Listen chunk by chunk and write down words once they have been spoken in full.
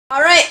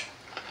Alright.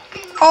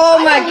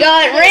 Oh my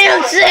god,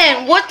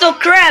 Ramson! What the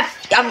crap?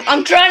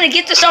 I'm trying to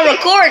get this on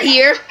record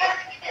here.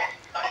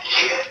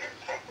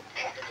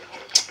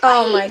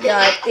 Oh my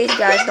god, these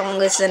guys don't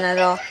listen at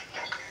all.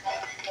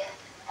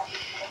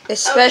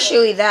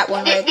 Especially that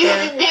one right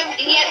there.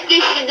 Yeah,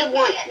 this is the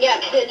one. Yeah,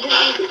 this is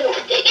the one.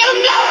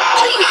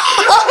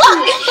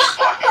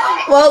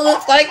 Well,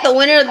 looks like the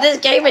winner of this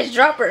game is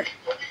Dropper.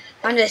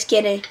 I'm just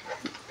kidding.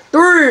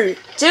 3,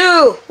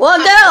 2, 1,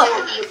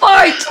 go!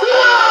 Fight!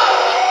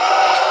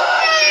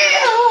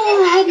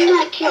 I did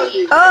not kill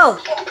you. Oh!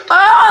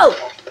 Oh!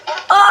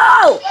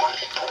 Oh!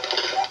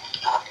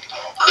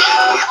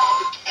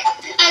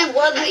 I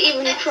wasn't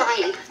even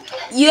trying.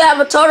 You have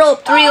a total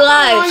of 3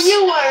 lives.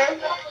 You were.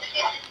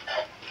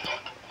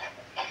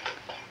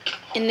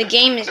 And the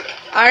game is...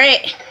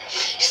 Alright.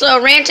 So,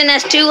 Ranton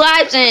has 2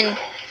 lives and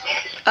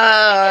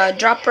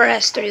Dropper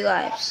has 3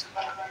 lives.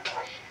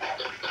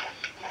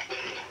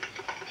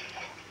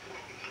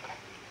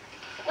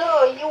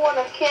 So, you want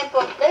to camp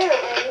up there,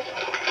 and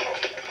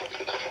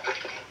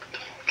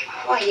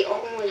I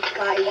almost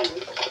got you.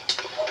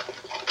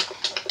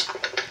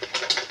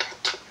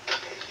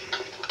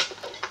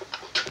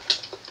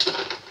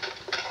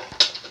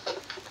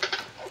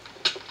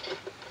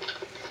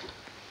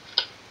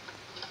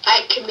 I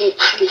commit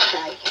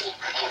suicide.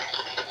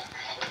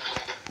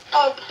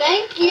 Oh,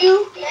 thank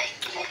you.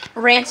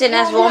 Ranton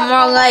has 1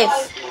 more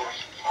life.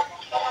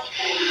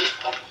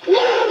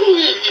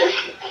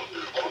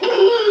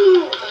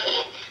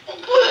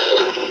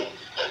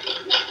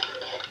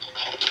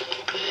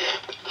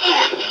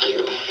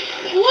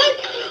 What?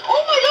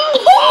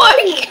 Oh my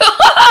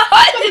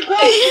god!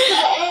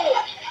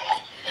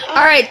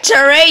 Alright,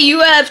 Teray, you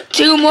have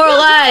 2 more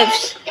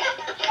lives.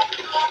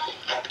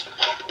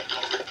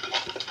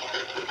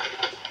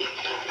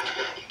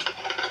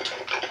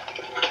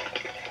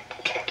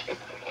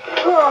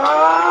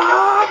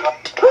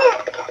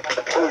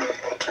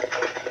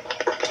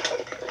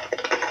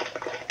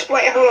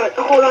 Wait,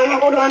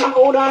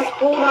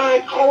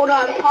 hold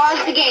on.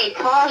 Pause the game.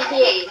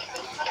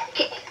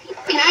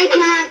 Can I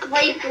turn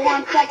right for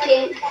 1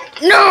 second?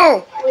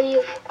 No!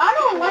 Please. I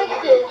don't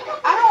like this.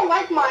 I don't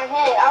like my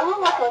head. I look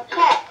like a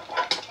cat.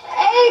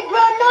 Hey,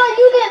 bro, no,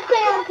 you didn't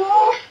say I'm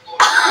cool.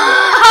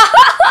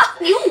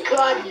 You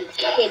gotta be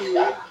kidding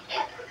me.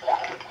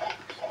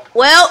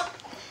 Well,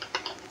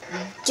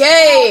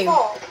 game.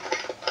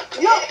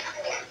 No.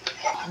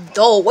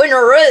 The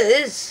winner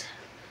is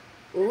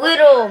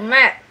Little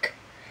Mac.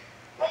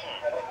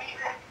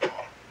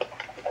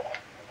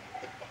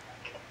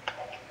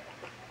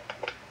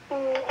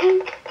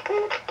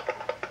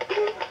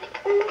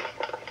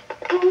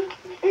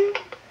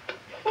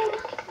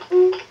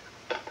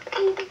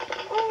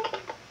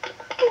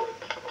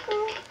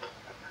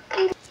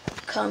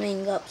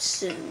 Coming up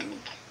soon.